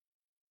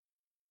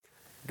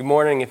Good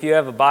morning. If you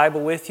have a Bible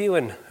with you,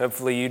 and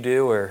hopefully you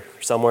do, or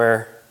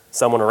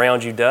someone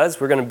around you does,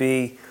 we're going to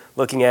be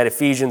looking at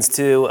Ephesians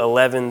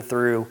 2:11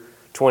 through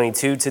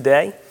 22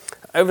 today.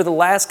 Over the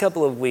last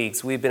couple of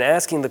weeks, we've been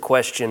asking the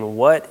question,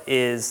 what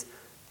is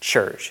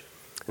church?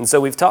 And so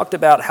we've talked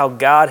about how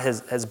God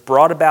has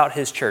brought about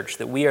his church,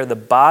 that we are the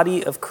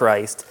body of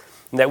Christ,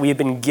 and that we have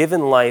been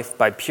given life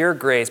by pure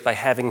grace, by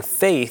having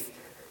faith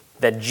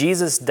that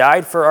Jesus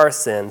died for our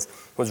sins,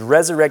 was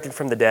resurrected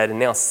from the dead, and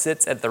now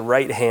sits at the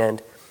right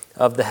hand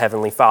of the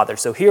Heavenly Father.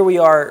 So here we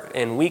are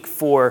in week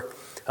 4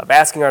 of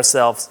asking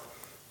ourselves,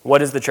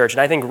 what is the church?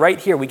 And I think right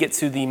here we get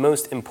to the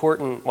most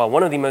important,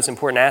 one of the most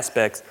important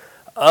aspects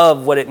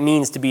of what it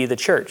means to be the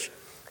church.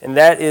 And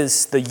that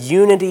is the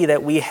unity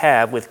that we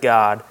have with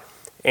God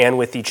and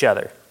with each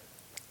other.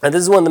 And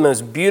this is one of the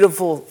most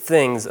beautiful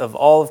things of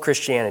all of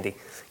Christianity.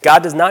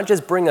 God does not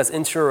just bring us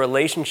into a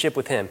relationship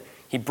with him.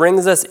 He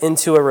brings us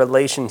into a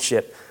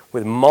relationship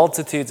with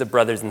multitudes of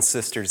brothers and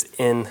sisters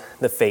in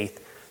the faith.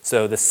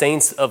 So the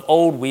saints of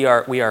old, we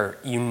are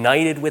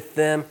united with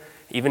them,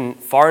 even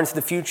far into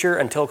the future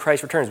until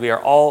Christ returns. We are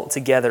all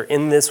together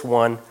in this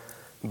one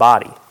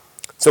body.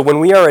 So when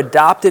we are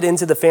adopted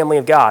into the family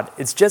of God,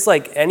 it's just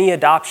like any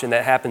adoption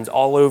that happens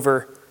all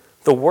over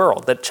the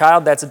world. That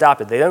child that's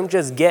adopted, they don't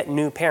just get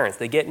new parents,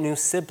 they get new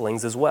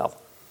siblings as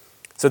well.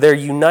 So they're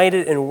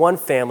united in one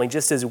family,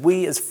 just as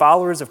we as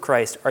followers of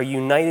Christ are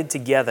united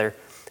together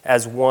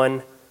as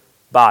one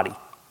body.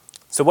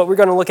 So what we're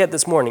going to look at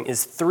this morning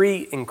is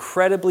 3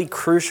 incredibly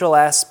crucial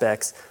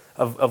aspects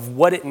of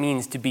what it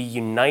means to be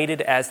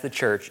united as the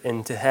church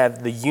and to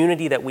have the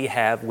unity that we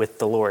have with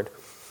the Lord.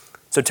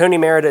 So Tony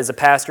Merida is a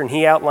pastor, and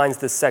he outlines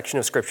this section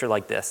of Scripture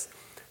like this,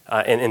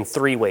 in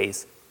 3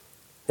 ways.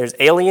 There's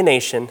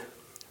alienation,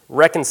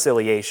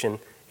 reconciliation,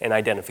 and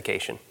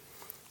identification.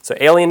 So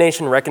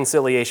alienation,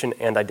 reconciliation,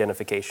 and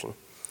identification.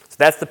 So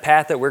that's the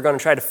path that we're going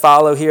to try to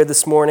follow here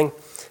this morning.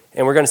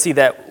 And we're going to see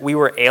that we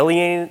were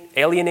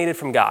alienated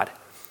from God.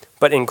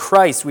 But in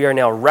Christ, we are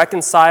now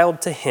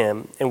reconciled to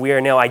him, and we are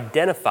now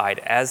identified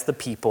as the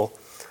people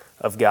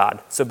of God.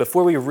 So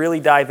before we really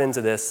dive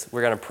into this,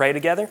 we're going to pray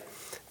together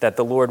that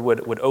the Lord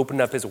would open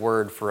up his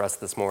word for us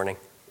this morning.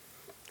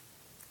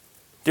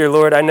 Dear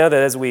Lord, I know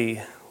that as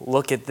we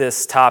look at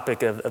this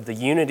topic of the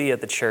unity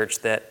of the church,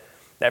 that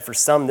for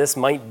some this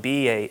might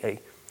be a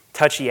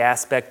touchy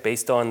aspect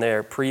based on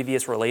their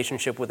previous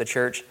relationship with the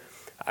church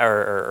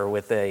or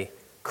with a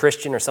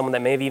Christian or someone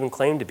that may have even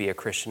claimed to be a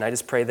Christian. I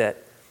just pray that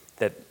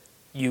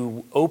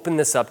you open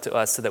this up to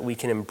us so that we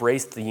can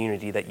embrace the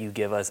unity that you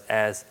give us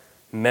as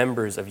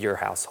members of your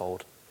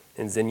household.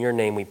 And it's in your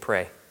name we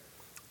pray.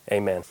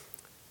 Amen.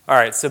 All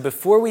right, so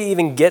before we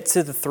even get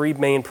to the 3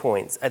 main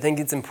points, I think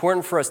it's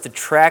important for us to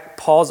track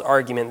Paul's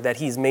argument that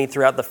he's made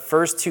throughout the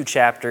first 2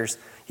 chapters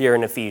here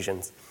in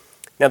Ephesians.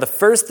 Now, the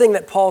first thing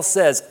that Paul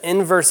says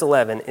in verse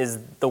 11 is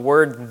the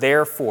word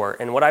therefore.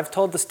 And what I've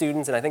told the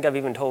students, and I think I've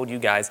even told you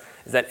guys,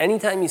 is that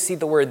anytime you see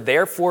the word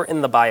therefore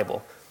in the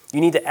Bible, you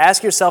need to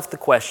ask yourself the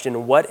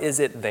question, what is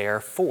it there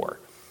for?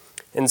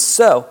 And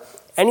so,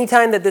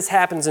 anytime that this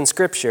happens in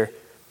Scripture,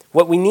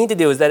 what we need to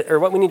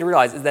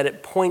realize is that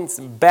it points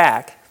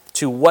back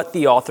to what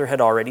the author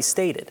had already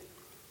stated.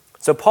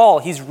 So Paul,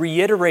 he's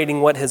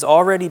reiterating what has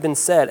already been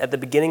said at the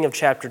beginning of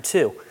chapter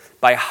 2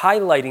 by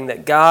highlighting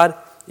that God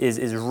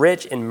is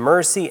rich in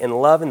mercy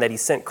and love, and that he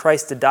sent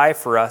Christ to die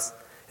for us,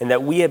 and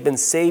that we have been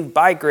saved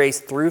by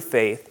grace through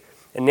faith,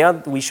 and now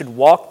we should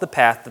walk the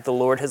path that the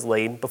Lord has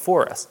laid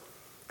before us.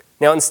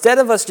 Now, instead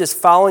of us just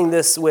following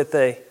this with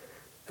a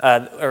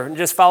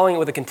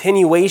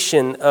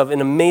continuation of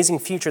an amazing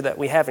future that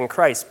we have in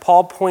Christ,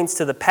 Paul points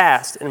to the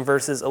past in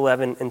verses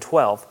 11 and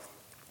 12.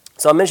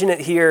 So I'll mention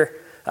it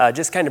here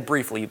just kind of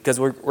briefly because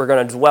we're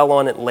going to dwell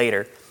on it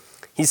later.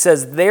 He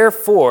says,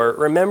 therefore,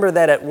 remember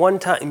that at one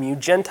time you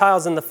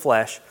Gentiles in the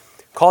flesh,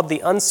 called the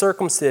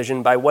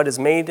uncircumcision by what is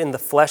made in the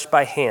flesh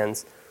by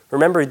hands,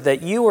 remember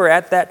that you were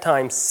at that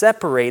time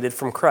separated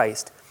from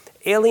Christ,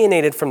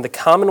 alienated from the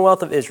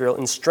commonwealth of Israel,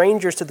 and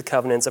strangers to the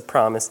covenants of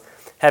promise,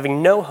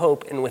 having no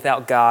hope and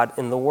without God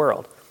in the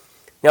world.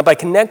 Now, by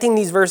connecting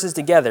these verses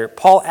together,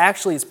 Paul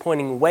actually is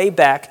pointing way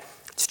back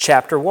to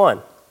chapter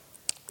 1.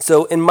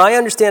 So in my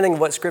understanding of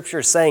what Scripture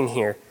is saying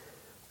here,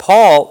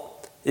 Paul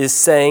is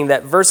saying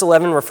that verse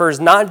 11 refers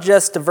not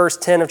just to verse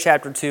 10 of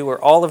chapter 2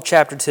 or all of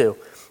chapter 2,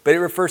 but it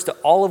refers to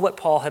all of what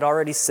Paul had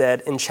already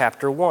said in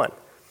chapter 1.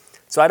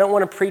 So I don't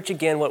want to preach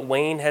again what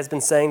Wayne has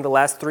been saying the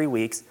last 3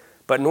 weeks,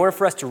 but in order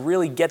for us to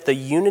really get the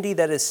unity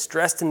that is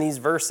stressed in these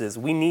verses,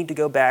 we need to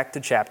go back to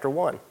chapter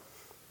 1.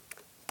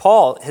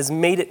 Paul has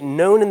made it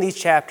known in these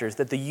chapters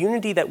that the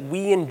unity that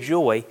we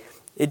enjoy,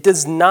 it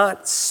does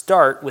not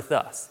start with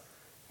us.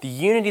 The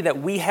unity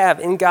that we have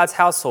in God's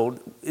household,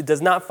 it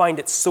does not find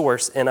its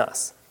source in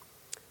us.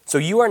 So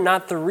you are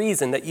not the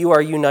reason that you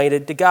are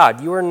united to God.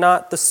 You are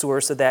not the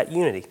source of that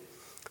unity.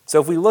 So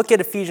if we look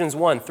at Ephesians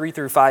 1, 3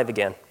 through 5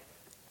 again,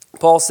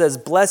 Paul says,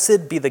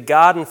 blessed be the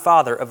God and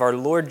Father of our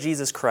Lord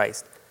Jesus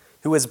Christ,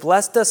 who has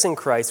blessed us in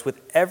Christ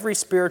with every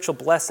spiritual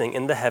blessing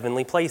in the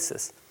heavenly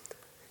places.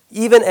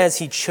 even as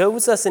he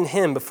chose us in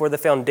him before the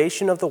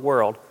foundation of the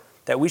world,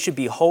 that we should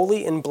be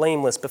holy and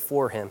blameless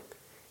before him.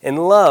 In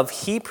love,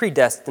 he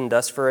predestined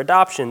us for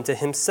adoption to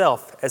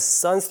himself as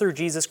sons through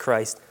Jesus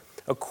Christ,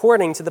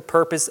 according to the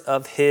purpose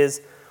of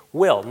his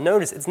will.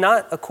 Notice, it's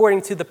not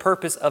according to the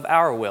purpose of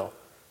our will.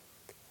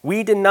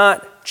 We did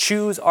not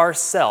choose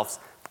ourselves.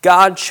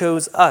 God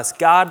chose us.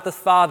 God the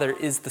Father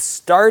is the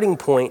starting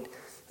point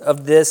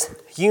of this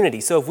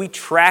unity. So if we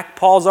track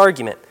Paul's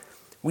argument,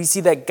 we see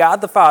that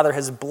God the Father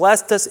has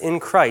blessed us in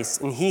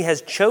Christ, and he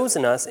has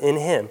chosen us in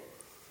him.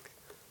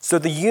 So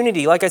the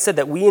unity, like I said,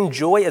 that we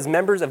enjoy as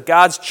members of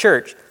God's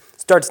church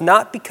starts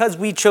not because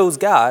we chose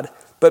God,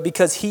 but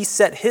because he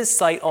set his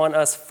sight on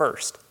us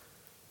first.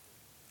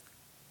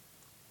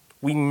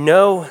 We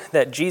know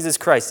that Jesus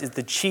Christ is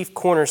the chief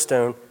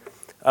cornerstone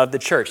of the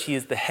church. He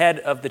is the head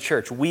of the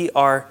church. We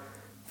are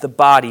the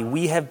body.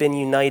 We have been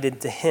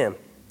united to him.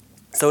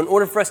 So in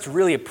order for us to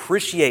really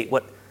appreciate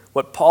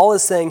what Paul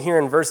is saying here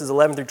in verses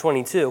 11 through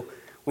 22,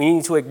 we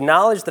need to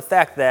acknowledge the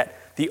fact that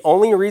the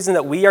only reason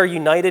that we are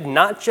united,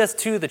 not just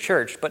to the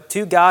church, but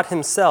to God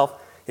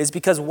himself, is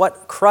because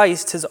what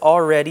Christ has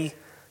already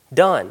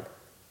done.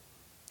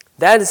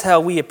 That is how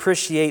we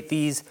appreciate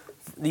these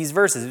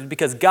verses,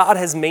 because God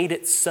has made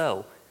it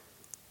so.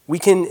 We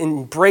can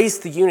embrace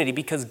the unity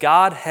because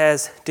God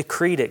has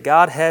decreed it.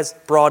 God has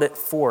brought it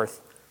forth.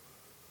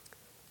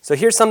 So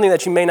here's something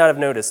that you may not have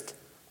noticed.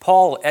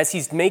 Paul, as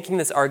he's making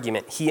this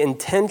argument, he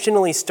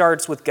intentionally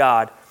starts with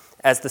God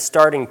as the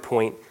starting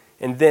point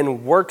and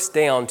then works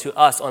down to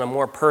us on a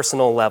more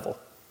personal level.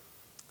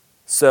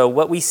 So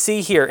what we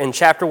see here in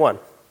chapter 1,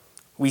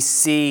 we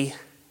see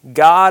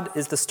God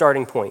is the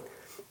starting point.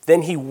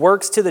 Then he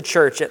works to the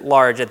church at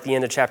large at the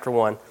end of chapter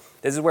 1.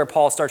 This is where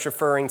Paul starts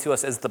referring to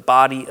us as the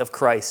body of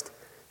Christ.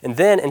 And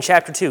then in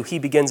chapter 2, he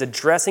begins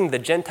addressing the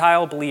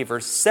Gentile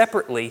believers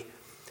separately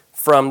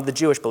from the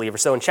Jewish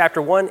believers. So in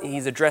chapter 1,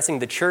 he's addressing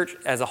the church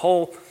as a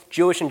whole,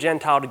 Jewish and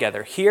Gentile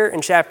together. Here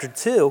in chapter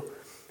 2,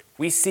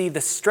 we see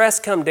the stress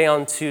come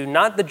down to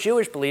not the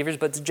Jewish believers,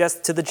 but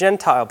just to the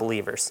Gentile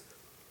believers.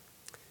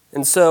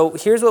 And so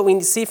here's what we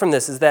see from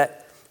this is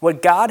that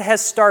what God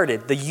has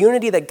started, the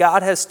unity that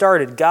God has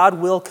started, God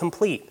will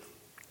complete.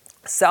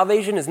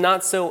 Salvation is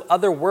not so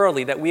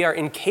otherworldly that we are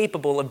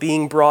incapable of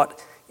being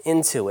brought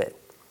into it.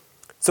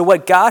 So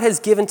what God has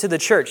given to the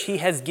church, he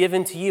has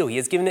given to you. He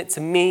has given it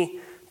to me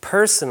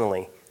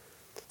personally.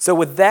 So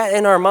with that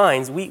in our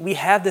minds, we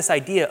have this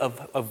idea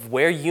of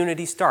where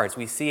unity starts.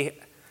 We see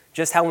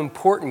just how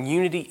important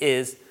unity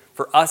is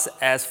for us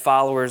as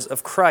followers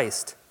of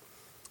Christ.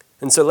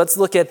 And so let's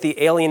look at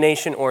the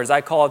alienation, or as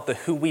I call it, the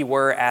who we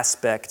were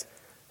aspect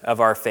of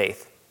our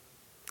faith.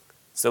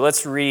 So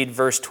let's read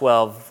verse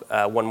 12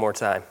 one more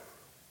time.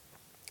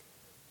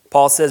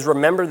 Paul says,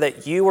 "Remember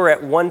that you were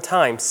at one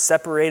time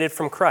separated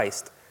from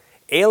Christ,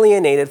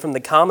 alienated from the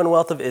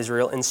commonwealth of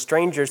Israel and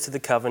strangers to the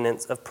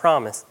covenants of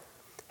promise,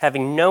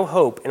 having no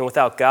hope and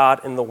without God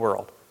in the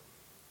world."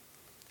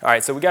 All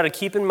right, so we got to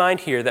keep in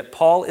mind here that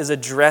Paul is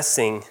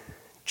addressing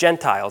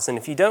Gentiles. And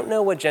if you don't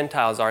know what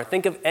Gentiles are,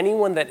 think of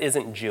anyone that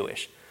isn't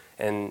Jewish.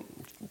 And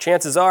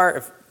chances are,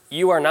 if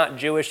you are not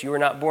Jewish, you were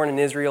not born in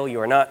Israel, you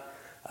are not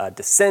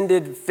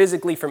descended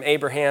physically from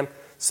Abraham.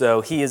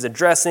 So he is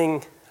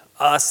addressing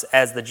us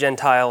as the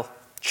Gentile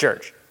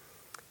church.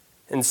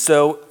 And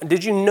so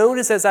did you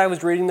notice as I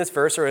was reading this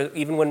verse, or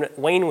even when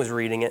Wayne was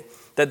reading it,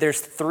 that there's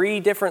 3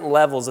 different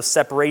levels of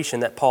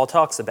separation that Paul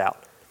talks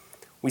about?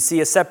 We see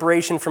a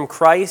separation from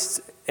Christ,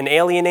 an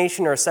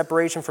alienation or a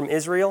separation from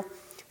Israel,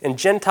 and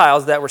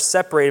Gentiles that were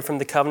separated from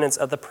the covenants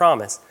of the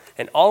promise.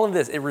 And all of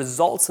this, it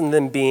results in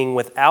them being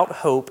without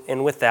hope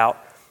and without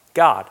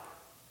God.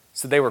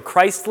 So they were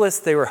Christless,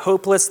 they were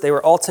hopeless, they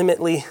were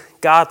ultimately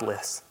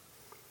godless.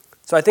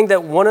 So I think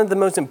that one of the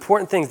most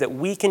important things that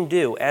we can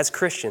do as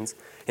Christians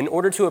in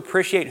order to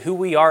appreciate who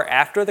we are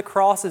after the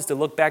cross is to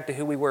look back to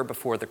who we were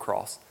before the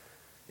cross.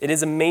 It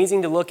is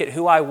amazing to look at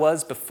who I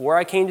was before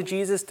I came to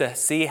Jesus to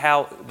see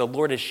how the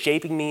Lord is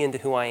shaping me into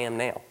who I am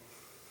now.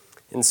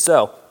 And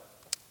so,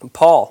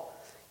 Paul,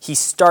 he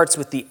starts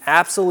with the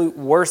absolute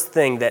worst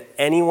thing that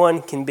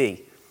anyone can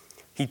be.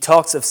 He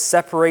talks of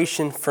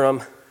separation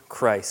from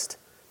Christ.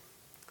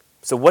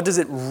 So what does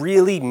it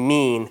really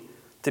mean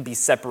to be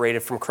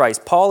separated from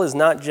Christ? Paul is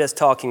not just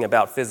talking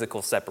about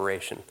physical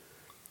separation.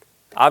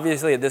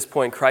 Obviously, at this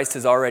point, Christ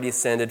has already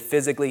ascended.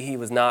 Physically, he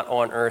was not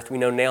on earth. We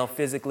know now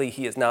physically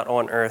he is not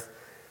on earth.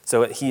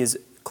 So he is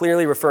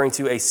clearly referring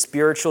to a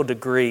spiritual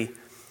degree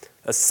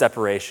of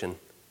separation.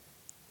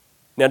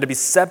 Now, to be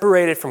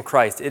separated from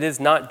Christ, it is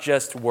not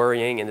just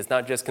worrying and it's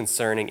not just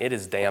concerning, it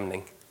is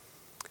damning.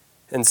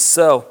 And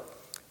so,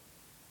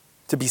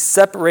 to be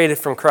separated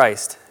from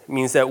Christ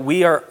means that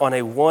we are on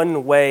a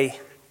one-way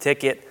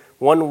ticket,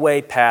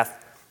 one-way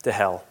path to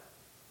hell.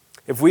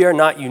 If we are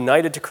not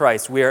united to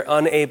Christ, we are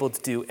unable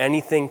to do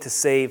anything to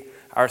save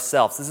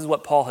ourselves. This is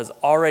what Paul has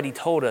already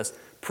told us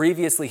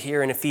previously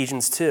here in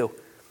Ephesians 2.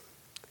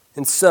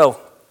 And so,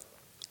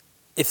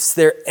 if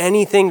there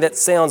anything that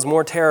sounds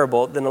more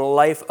terrible than a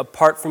life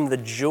apart from the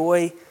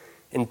joy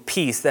and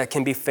peace that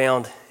can be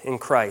found in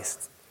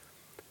Christ,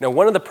 Now,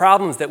 one of the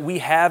problems that we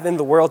have in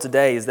the world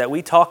today is that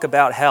we talk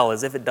about hell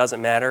as if it doesn't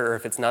matter or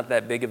if it's not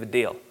that big of a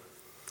deal.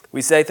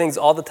 We say things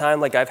all the time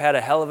like, I've had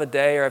a hell of a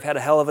day, or I've had a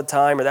hell of a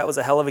time, or that was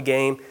a hell of a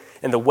game.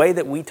 And the way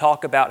that we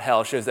talk about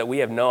hell shows that we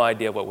have no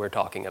idea what we're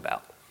talking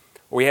about.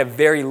 We have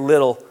very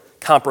little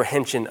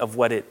comprehension of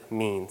what it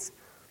means.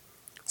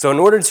 So in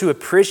order to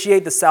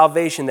appreciate the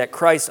salvation that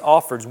Christ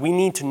offers, we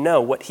need to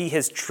know what he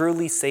has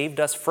truly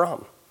saved us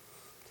from.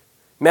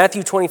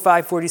 Matthew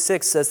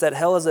 25:46 says that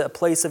hell is a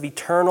place of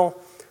eternal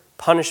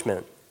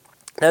punishment.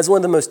 That's one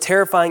of the most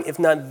terrifying, if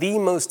not the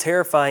most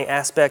terrifying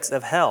aspects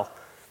of hell.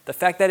 The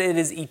fact that it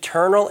is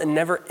eternal and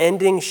never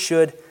ending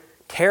should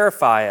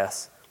terrify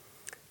us.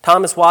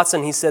 Thomas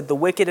Watson, he said, "The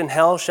wicked in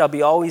hell shall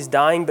be always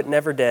dying but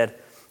never dead.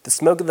 The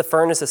smoke of the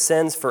furnace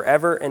ascends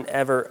forever and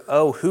ever.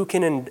 Oh, who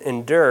can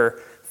endure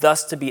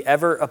thus to be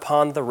ever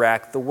upon the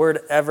rack? The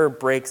word ever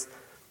breaks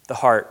the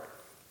heart."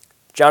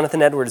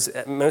 Jonathan Edwards,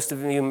 most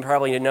of you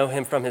probably know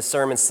him from his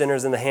sermon,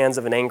 Sinners in the Hands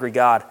of an Angry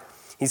God.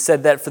 He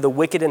said that for the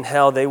wicked in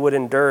hell, they would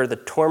endure the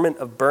torment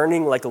of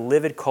burning like a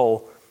livid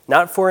coal,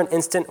 not for an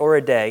instant or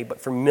a day,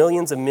 but for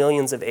millions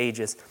of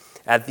ages,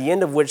 at the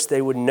end of which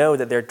they would know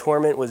that their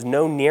torment was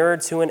no nearer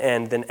to an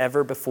end than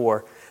ever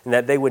before, and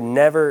that they would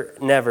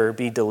never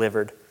be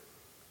delivered.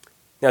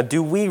 Now,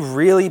 do we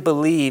really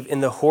believe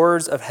in the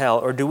horrors of hell,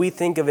 or do we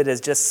think of it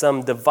as just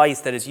some device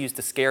that is used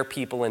to scare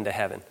people into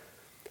heaven?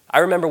 I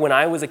remember when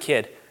I was a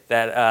kid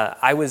that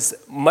I was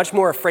much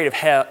more afraid of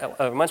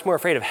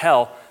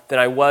hell than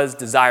I was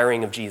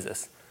desiring of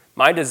Jesus.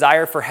 My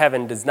desire for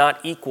heaven does not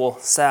equal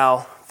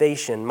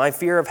salvation. My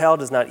fear of hell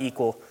does not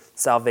equal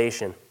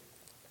salvation.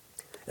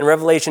 In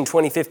Revelation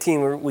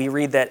 20:15, we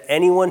read that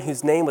anyone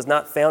whose name was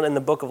not found in the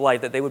book of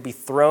life, that they would be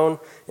thrown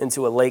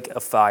into a lake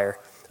of fire,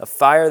 a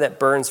fire that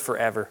burns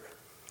forever.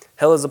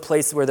 Hell is a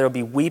place where there will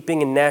be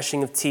weeping and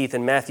gnashing of teeth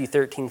in Matthew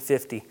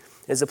 13:50.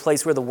 It is a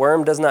place where the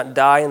worm does not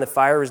die and the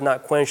fire is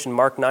not quenched in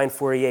Mark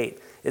 9:48.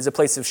 It is a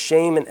place of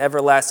shame and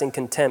everlasting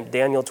contempt,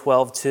 Daniel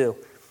 12:2.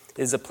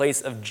 It is a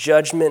place of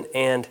judgment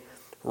and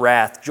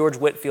wrath. George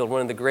Whitefield,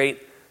 one of the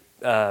great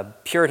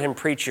Puritan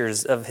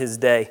preachers of his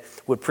day,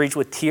 would preach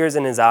with tears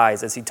in his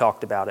eyes as he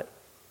talked about it.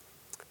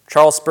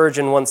 Charles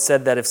Spurgeon once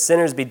said that if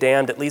sinners be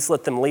damned, at least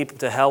let them leap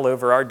to hell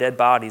over our dead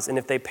bodies, and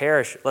if they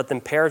perish, let them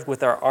perish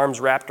with our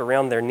arms wrapped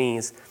around their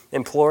knees,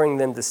 imploring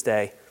them to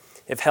stay.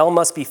 If hell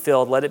must be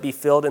filled, let it be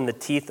filled in the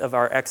teeth of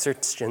our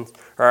exertions,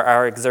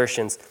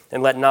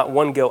 and let not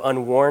one go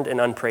unwarned and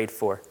unprayed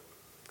for.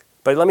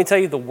 But let me tell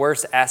you the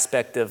worst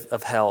aspect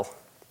of hell.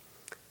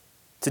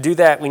 To do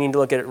that, we need to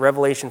look at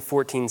Revelation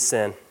 14,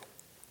 sin.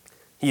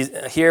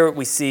 Here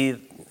we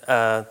see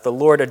the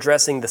Lord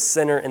addressing the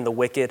sinner and the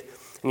wicked,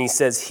 and he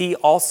says, "He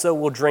also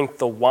will drink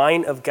the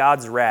wine of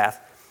God's wrath,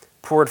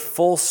 poured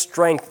full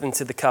strength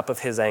into the cup of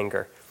his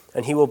anger,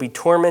 and he will be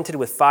tormented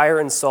with fire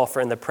and sulfur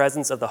in the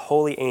presence of the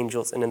holy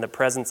angels and in the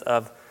presence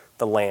of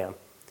the Lamb."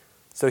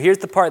 So here's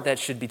the part that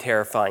should be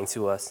terrifying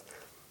to us.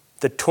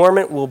 The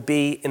torment will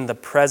be in the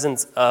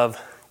presence of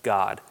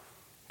God.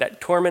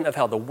 That torment of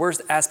hell, the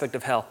worst aspect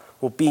of hell,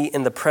 will be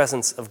in the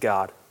presence of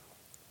God.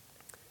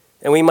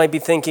 And we might be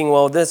thinking,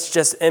 well, this is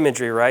just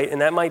imagery, right?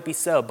 And that might be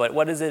so, but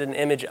what is it an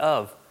image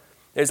of?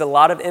 There's a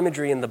lot of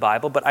imagery in the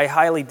Bible, but I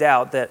highly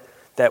doubt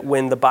that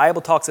when the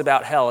Bible talks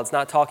about hell, it's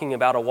not talking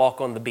about a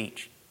walk on the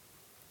beach.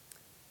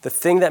 The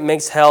thing that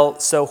makes hell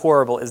so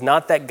horrible is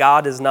not that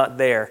God is not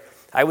there.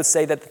 I would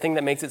say that the thing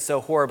that makes it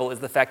so horrible is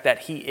the fact that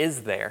he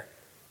is there.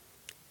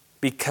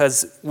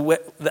 Because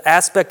the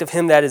aspect of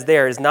him that is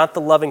there is not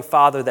the loving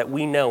Father that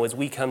we know as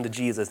we come to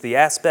Jesus. The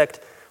aspect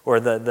or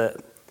the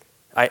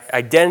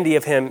identity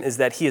of him is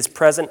that he is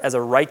present as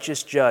a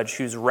righteous judge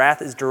whose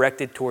wrath is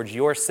directed towards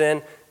your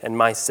sin and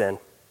my sin.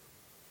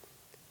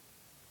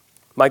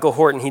 Michael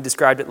Horton, he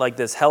described it like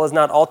this: hell is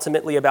not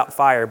ultimately about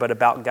fire, but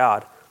about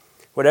God.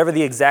 Whatever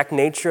the exact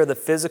nature of the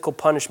physical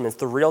punishments,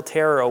 the real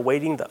terror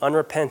awaiting the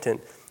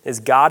unrepentant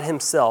is God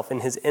himself in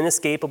his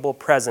inescapable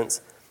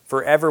presence,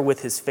 forever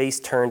with his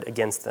face turned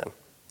against them.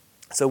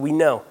 So we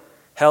know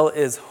hell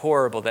is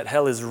horrible, that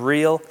hell is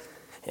real,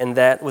 and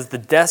that was the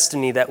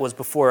destiny that was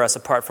before us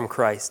apart from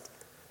Christ.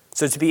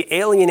 So to be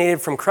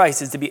alienated from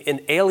Christ is to be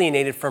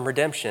alienated from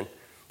redemption.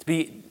 To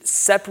be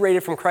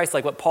separated from Christ,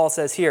 like what Paul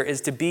says here,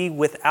 is to be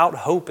without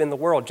hope in the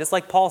world, just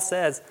like Paul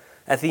says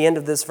at the end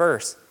of this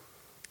verse.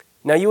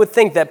 Now you would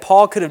think that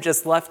Paul could have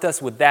just left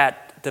us with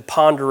that to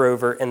ponder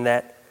over, and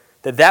that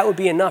would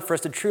be enough for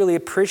us to truly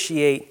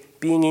appreciate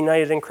being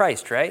united in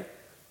Christ, right?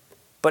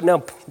 But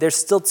no, there's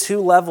still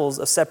two levels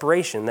of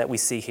separation that we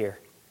see here.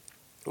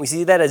 We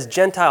see that as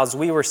Gentiles,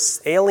 we were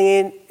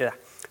alienated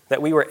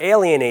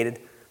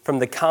from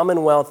the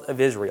commonwealth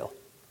of Israel.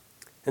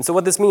 And so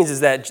what this means is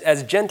that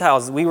as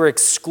Gentiles, we were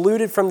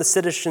excluded from the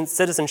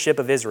citizenship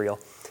of Israel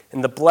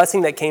and the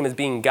blessing that came as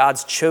being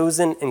God's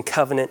chosen and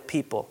covenant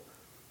people.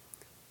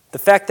 The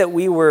fact that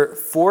we were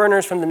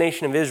foreigners from the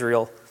nation of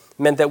Israel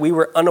meant that we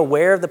were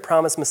unaware of the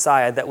promised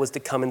Messiah that was to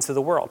come into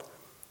the world.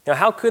 Now,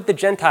 how could the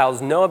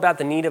Gentiles know about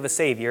the need of a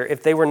Savior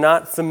if they were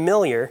not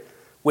familiar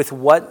with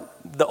what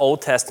the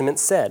Old Testament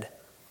said?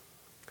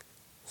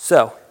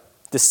 So,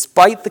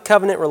 Despite the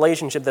covenant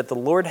relationship that the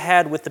Lord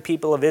had with the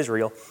people of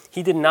Israel,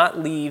 he did not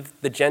leave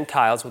the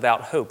Gentiles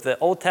without hope. The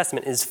Old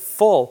Testament is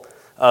full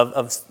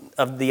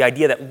of the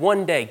idea that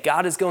one day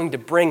God is going to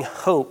bring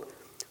hope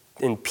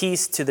and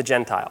peace to the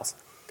Gentiles.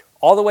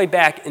 All the way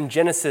back in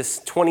Genesis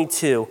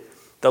 22,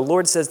 the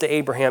Lord says to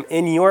Abraham,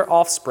 "In your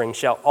offspring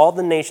shall all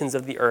the nations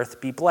of the earth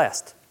be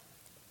blessed."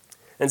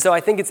 And so I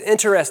think it's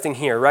interesting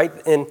here, right,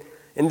 in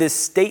this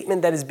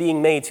statement that is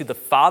being made to the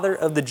father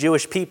of the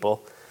Jewish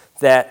people,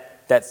 that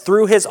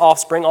through his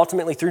offspring,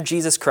 ultimately through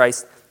Jesus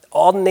Christ,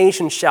 all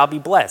nations shall be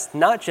blessed,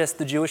 not just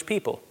the Jewish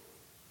people.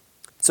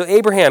 So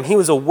Abraham, he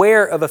was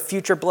aware of a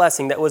future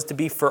blessing that was to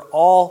be for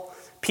all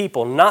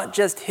people, not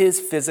just his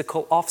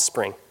physical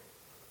offspring.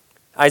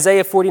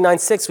 Isaiah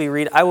 49:6 we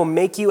read, "I will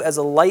make you as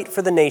a light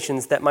for the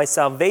nations, that my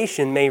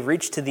salvation may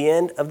reach to the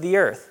end of the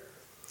earth."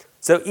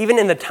 So even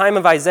in the time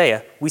of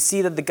Isaiah, we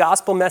see that the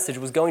gospel message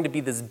was going to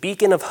be this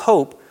beacon of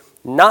hope,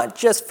 not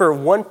just for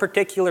one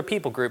particular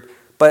people group,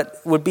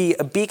 but would be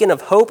a beacon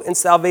of hope and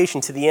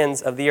salvation to the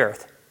ends of the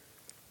earth.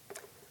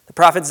 The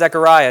prophet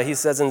Zechariah, he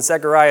says in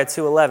Zechariah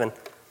 2:11,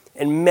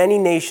 "And many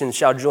nations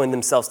shall join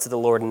themselves to the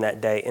Lord in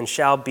that day, and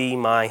shall be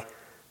my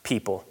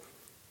people."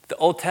 The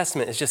Old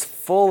Testament is just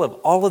full of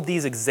all of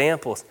these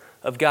examples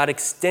of God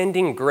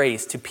extending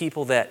grace to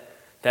people that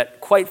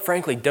quite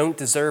frankly don't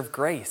deserve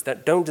grace,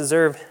 that don't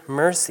deserve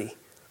mercy.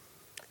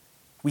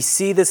 We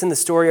see this in the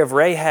story of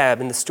Rahab,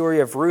 in the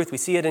story of Ruth. We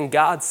see it in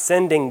God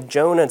sending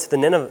Jonah to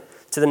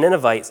the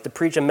Ninevites to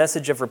preach a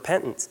message of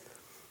repentance.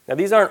 Now,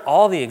 these aren't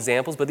all the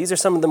examples, but these are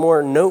some of the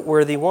more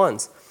noteworthy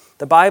ones.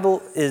 The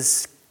Bible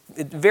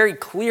it very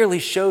clearly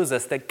shows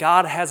us that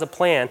God has a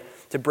plan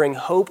to bring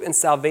hope and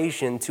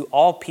salvation to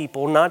all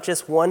people, not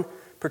just one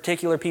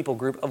particular people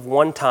group of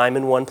one time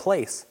in one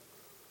place.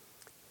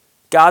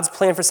 God's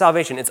plan for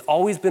salvation, it's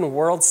always been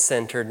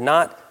world-centered,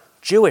 not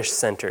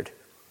Jewish-centered.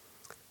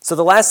 So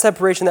the last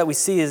separation that we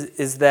see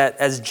is that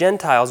as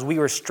Gentiles, we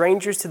were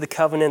strangers to the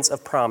covenants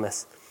of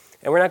promise.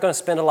 And we're not going to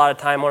spend a lot of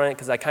time on it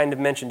because I kind of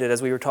mentioned it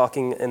as we were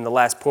talking in the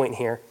last point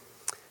here.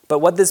 But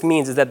what this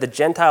means is that the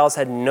Gentiles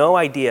had no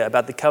idea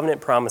about the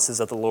covenant promises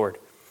of the Lord.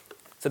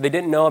 So they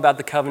didn't know about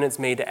the covenants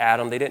made to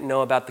Adam. They didn't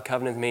know about the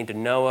covenants made to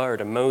Noah or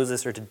to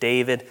Moses or to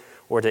David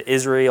or to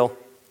Israel.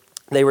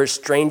 They were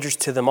strangers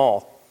to them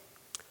all.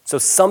 So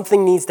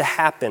something needs to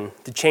happen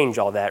to change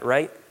all that,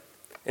 right?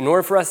 In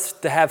order for us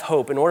to have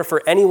hope, in order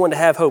for anyone to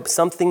have hope,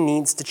 something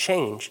needs to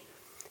change.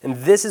 And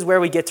this is where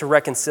we get to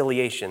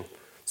reconciliation.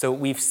 So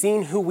we've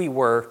seen who we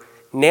were.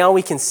 Now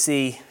we can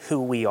see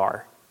who we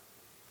are.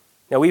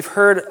 Now we've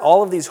heard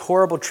all of these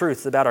horrible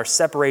truths about our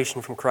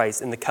separation from Christ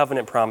in the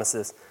covenant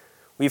promises.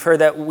 We've heard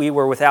that we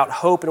were without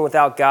hope and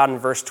without God in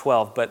verse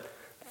 12, but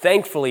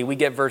thankfully we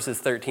get verses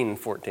 13 and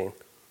 14.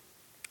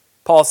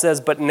 Paul says,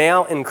 "But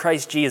now in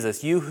Christ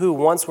Jesus, you who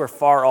once were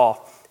far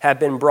off have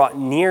been brought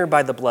near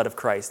by the blood of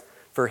Christ.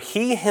 For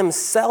he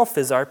himself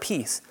is our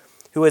peace,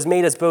 who has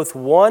made us both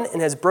one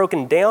and has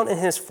broken down in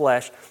his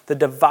flesh the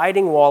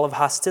dividing wall of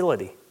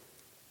hostility."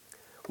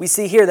 We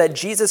see here that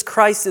Jesus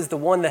Christ is the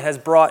one that has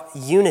brought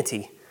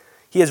unity.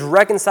 He has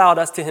reconciled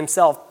us to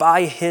himself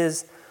by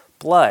his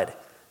blood.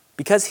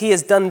 Because he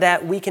has done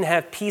that, we can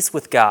have peace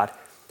with God.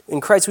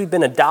 In Christ, we've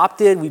been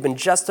adopted, we've been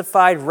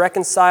justified,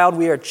 reconciled.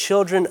 We are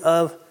children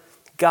of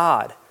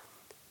God.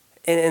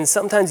 And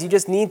sometimes you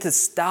just need to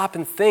stop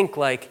and think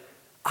like,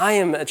 I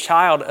am a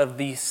child of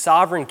the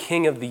sovereign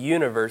King of the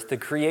universe, the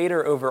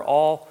creator over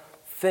all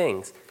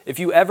things. If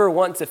you ever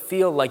want to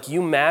feel like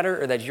you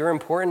matter or that you're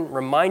important,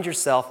 remind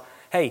yourself,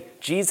 hey,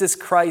 Jesus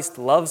Christ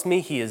loves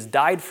me. He has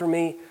died for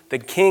me. The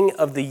King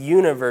of the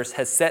universe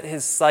has set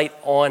his sight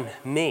on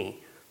me.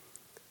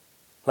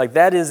 Like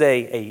that is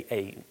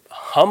a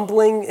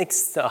humbling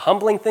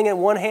thing at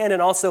one hand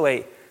and also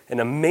an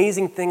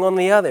amazing thing on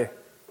the other.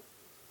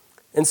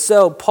 And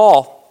so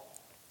Paul,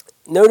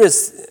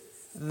 notice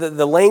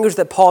the language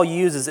that Paul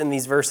uses in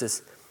these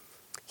verses.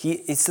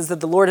 He says that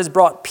the Lord has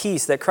brought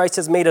peace, that Christ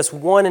has made us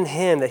one in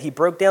him, that he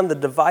broke down the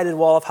divided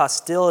wall of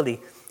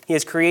hostility. He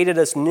has created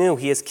us new.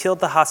 He has killed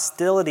the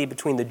hostility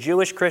between the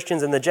Jewish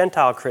Christians and the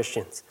Gentile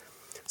Christians.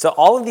 So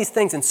all of these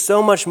things and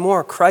so much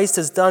more Christ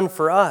has done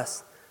for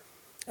us.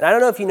 And I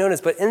don't know if you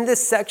noticed, but in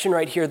this section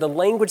right here, the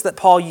language that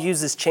Paul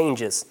uses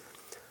changes.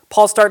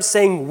 Paul starts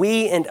saying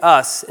we and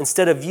us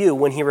instead of you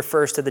when he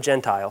refers to the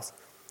Gentiles.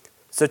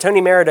 So Tony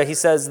Merida, he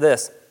says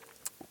this,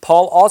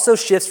 Paul also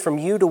shifts from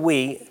you to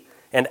we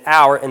and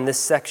our in this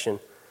section.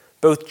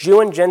 Both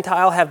Jew and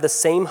Gentile have the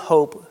same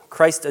hope,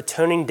 Christ's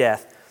atoning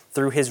death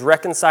through his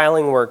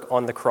reconciling work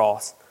on the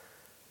cross.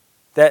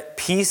 That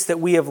peace that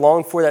we have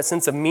longed for, that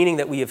sense of meaning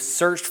that we have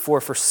searched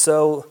for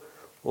so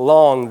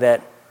long,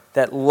 that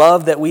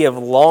love that we have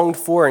longed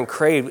for and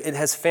craved, it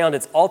has found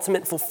its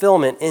ultimate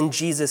fulfillment in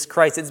Jesus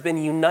Christ. It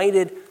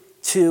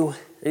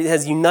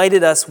has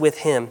united us with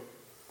him.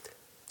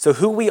 So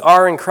who we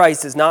are in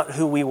Christ is not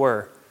who we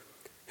were.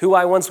 Who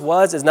I once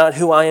was is not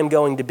who I am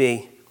going to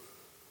be.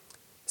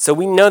 So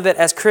we know that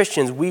as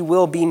Christians, we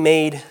will be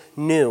made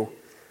new.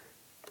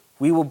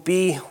 We will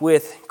be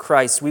with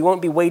Christ. We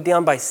won't be weighed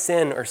down by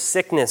sin or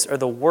sickness or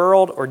the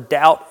world or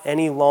doubt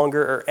any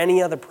longer or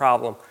any other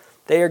problem.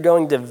 They are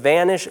going to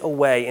vanish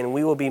away, and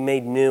we will be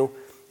made new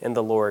in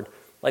the Lord.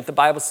 Like the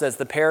Bible says,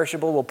 the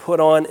perishable will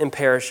put on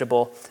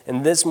imperishable,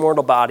 and this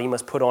mortal body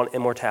must put on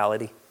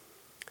immortality.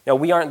 Now,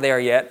 we aren't there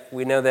yet.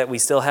 We know that we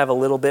still have a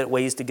little bit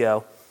ways to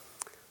go.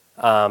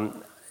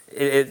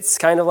 It's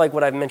kind of like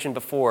what I've mentioned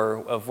before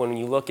of when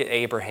you look at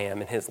Abraham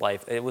and his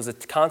life. It was a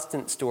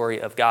constant story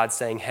of God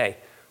saying, hey,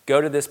 go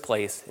to this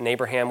place. And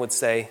Abraham would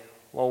say,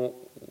 well,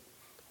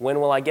 when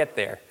will I get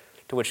there?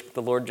 To which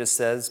the Lord just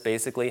says,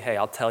 basically, hey,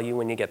 I'll tell you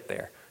when you get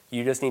there.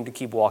 You just need to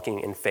keep walking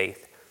in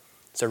faith.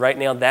 So right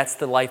now, that's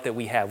the life that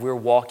we have. We're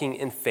walking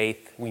in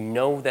faith. We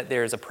know that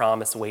there is a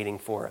promise waiting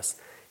for us.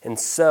 And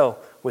so,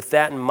 with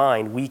that in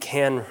mind, we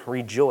can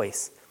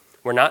rejoice.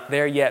 We're not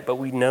there yet, but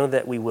we know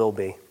that we will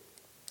be.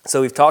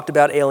 So we've talked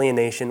about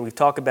alienation. We've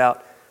talked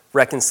about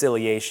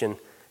reconciliation.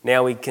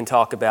 Now we can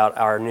talk about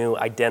our new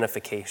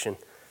identification.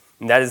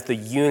 And that is the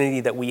unity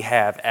that we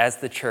have as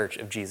the church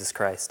of Jesus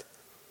Christ.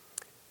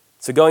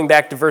 So going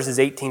back to verses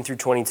 18 through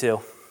 22,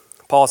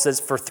 Paul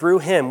says, "For through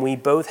him we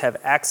both have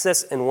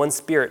access in one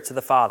spirit to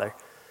the Father.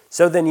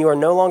 So then you are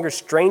no longer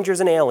strangers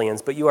and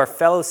aliens, but you are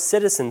fellow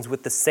citizens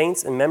with the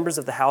saints and members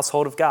of the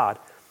household of God,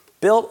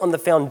 built on the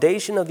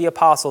foundation of the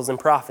apostles and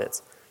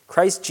prophets,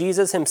 Christ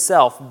Jesus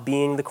himself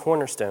being the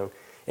cornerstone,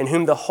 in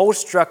whom the whole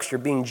structure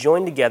being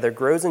joined together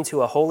grows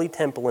into a holy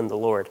temple in the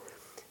Lord.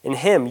 In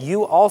him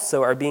you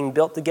also are being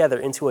built together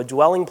into a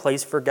dwelling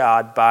place for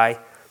God by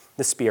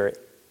the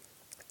Spirit."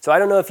 So I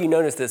don't know if you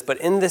noticed this, but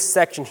in this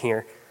section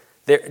here,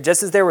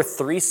 just as there were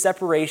 3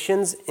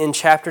 separations in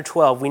chapter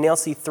 12, we now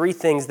see 3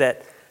 things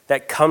that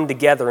come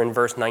together in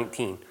verse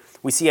 19.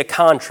 We see a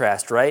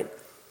contrast, right?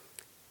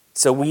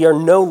 So we are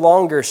no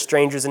longer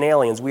strangers and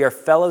aliens. We are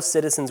fellow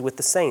citizens with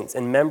the saints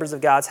and members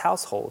of God's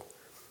household.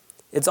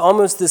 It's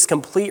almost this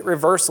complete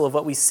reversal of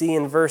what we see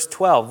in verse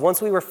 12.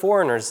 Once we were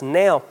foreigners,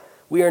 now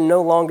we are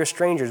no longer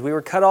strangers. We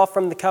were cut off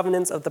from the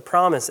covenants of the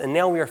promise, and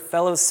now we are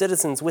fellow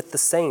citizens with the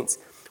saints.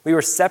 We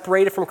were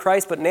separated from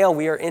Christ, but now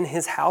we are in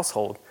his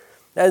household.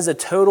 That is a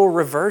total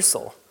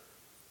reversal.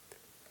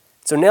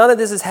 So now that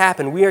this has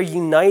happened, we are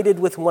united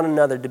with one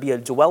another to be a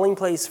dwelling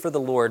place for the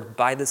Lord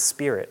by the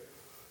Spirit.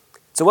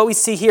 So what we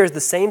see here is the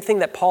same thing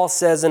that Paul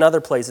says in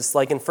other places,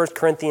 like in 1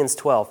 Corinthians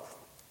 12,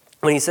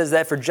 when he says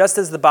that, "For just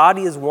as the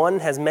body is one,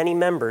 has many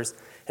members,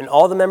 and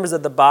all the members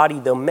of the body,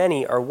 though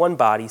many, are one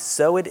body,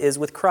 so it is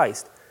with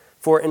Christ.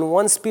 For in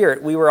one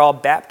Spirit we were all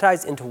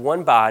baptized into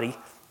one body,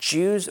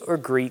 Jews or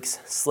Greeks,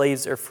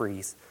 slaves or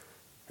free,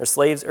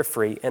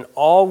 and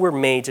all were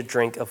made to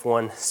drink of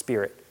one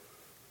Spirit."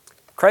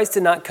 Christ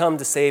did not come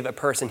to save a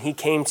person. He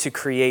came to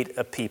create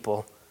a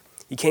people.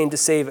 He came to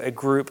save a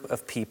group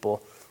of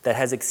people that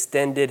has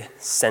extended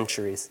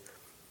centuries.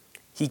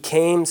 He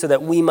came so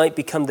that we might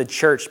become the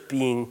church,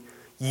 being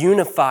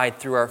unified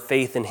through our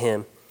faith in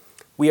him.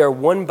 We are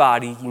one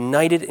body,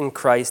 united in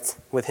Christ,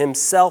 with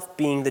himself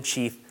being the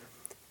chief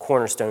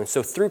cornerstone.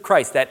 So through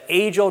Christ, that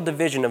age-old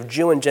division of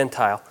Jew and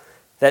Gentile,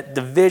 that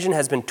division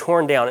has been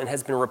torn down and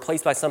has been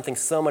replaced by something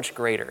so much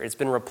greater. It's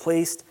been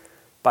replaced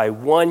by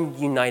one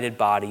united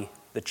body,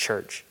 the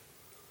church.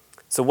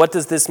 So what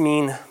does this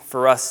mean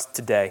for us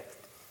today?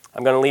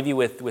 I'm going to leave you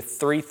with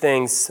 3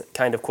 things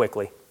kind of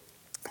quickly.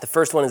 The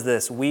first one is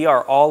this: we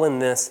are all in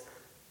this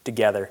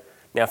together.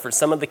 Now, for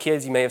some of the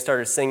kids, you may have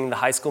started singing the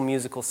High School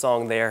Musical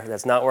song there.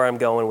 That's not where I'm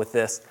going with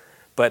this.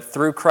 But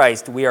through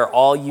Christ, we are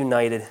all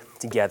united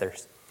together.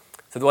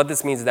 So what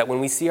this means is that when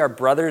we see our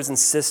brothers and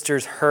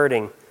sisters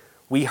hurting,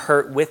 we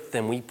hurt with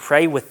them, we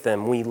pray with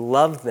them, we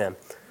love them.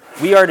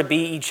 We are to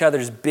be each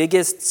other's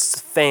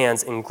biggest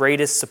fans and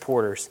greatest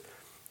supporters.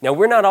 Now,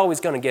 we're not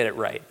always going to get it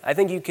right. I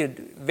think you could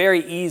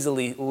very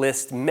easily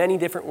list many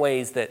different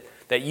ways that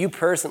you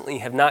personally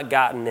have not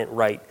gotten it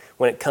right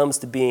when it comes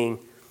to being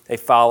a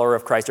follower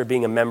of Christ or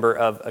being a member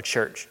of a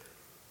church.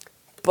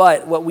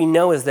 But what we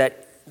know is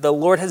that the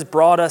Lord has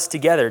brought us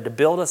together to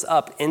build us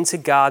up into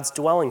God's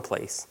dwelling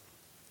place.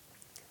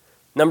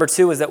 Number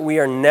 2 is that we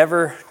are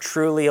never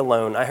truly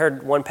alone. I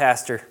heard one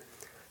pastor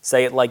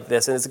say it like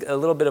this, and it's a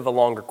little bit of a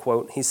longer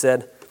quote. He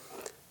said,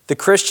 "The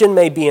Christian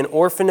may be an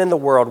orphan in the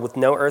world with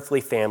no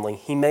earthly family.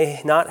 He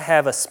may not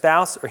have a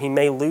spouse, or he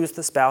may lose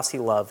the spouse he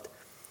loved.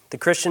 The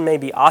Christian may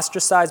be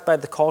ostracized by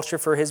the culture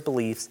for his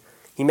beliefs.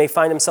 He may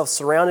find himself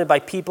surrounded by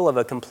people of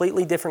a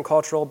completely different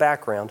cultural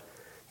background.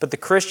 But the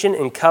Christian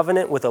in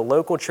covenant with a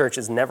local church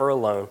is never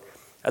alone.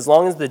 As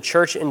long as the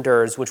church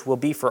endures, which will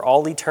be for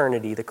all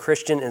eternity, the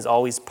Christian is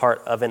always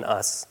part of an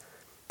us.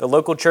 The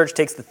local church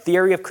takes the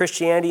theory of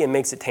Christianity and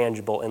makes it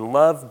tangible in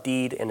love,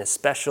 deed, and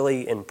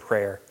especially in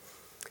prayer."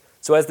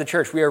 So as the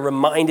church, we are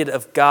reminded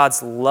of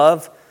God's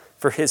love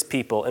for his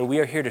people, and we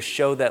are here to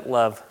show that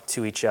love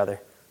to each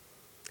other.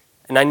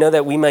 And I know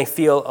that we may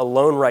feel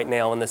alone right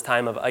now in this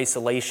time of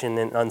isolation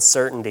and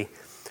uncertainty,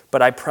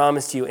 but I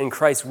promise you, in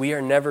Christ, we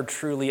are never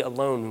truly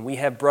alone. We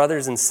have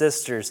brothers and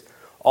sisters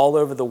all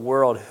over the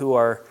world who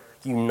are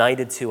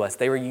united to us.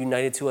 They were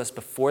united to us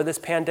before this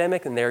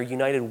pandemic, and they are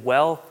united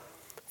well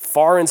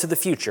far into the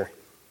future.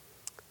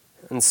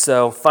 And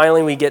so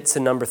finally we get to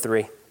number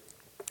 3.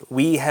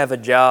 We have a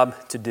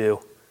job to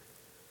do.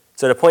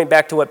 So to point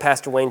back to what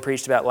Pastor Wayne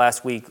preached about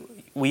last week,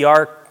 we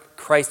are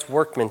Christ's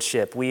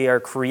workmanship. We are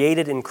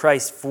created in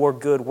Christ for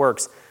good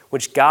works,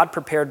 which God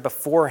prepared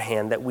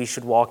beforehand that we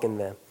should walk in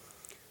them.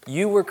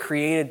 You were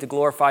created to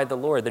glorify the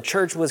Lord. The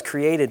church was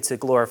created to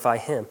glorify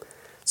Him.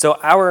 So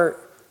our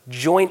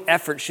joint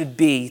effort should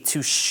be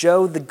to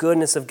show the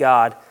goodness of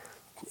God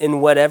in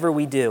whatever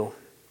we do.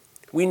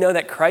 We know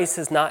that Christ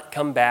has not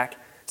come back,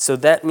 so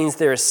that means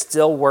there is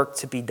still work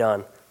to be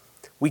done.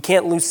 We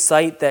can't lose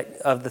sight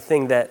of the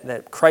thing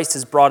that Christ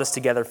has brought us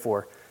together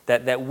for,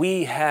 that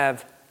we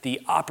have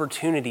the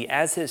opportunity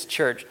as His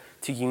church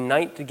to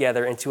unite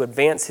together and to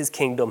advance His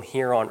kingdom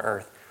here on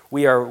earth.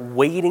 We are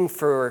waiting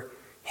for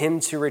Him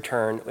to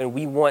return, and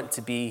we want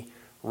to be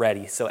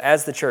ready. So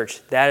as the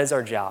church, that is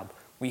our job.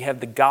 We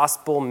have the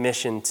gospel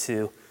mission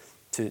to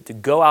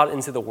go out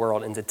into the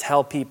world and to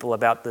tell people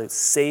about the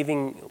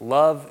saving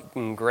love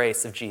and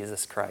grace of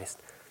Jesus Christ.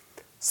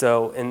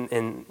 So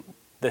in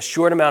the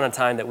short amount of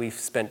time that we've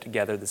spent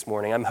together this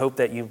morning, I hope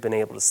that you've been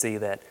able to see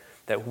that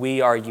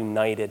we are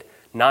united,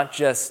 not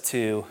just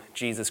to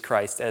Jesus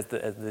Christ as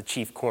the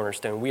chief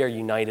cornerstone. We are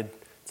united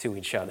to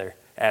each other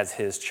as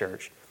His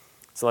church.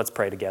 So let's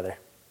pray together.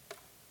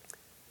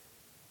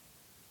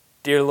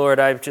 Dear Lord,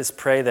 I just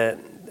pray that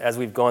as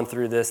we've gone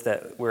through this,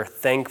 that we're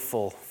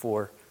thankful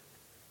for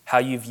how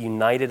you've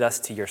united us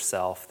to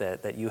yourself,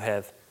 that you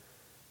have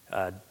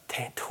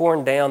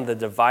torn down the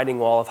dividing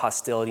wall of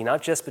hostility,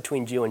 not just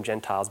between Jew and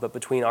Gentiles, but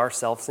between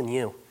ourselves and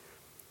you.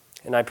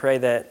 And I pray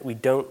that we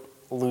don't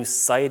lose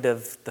sight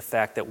of the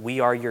fact that we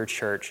are your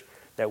church,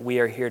 that we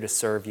are here to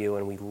serve you,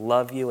 and we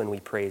love you and we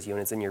praise you.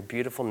 And it's in your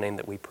beautiful name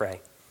that we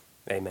pray.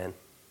 Amen.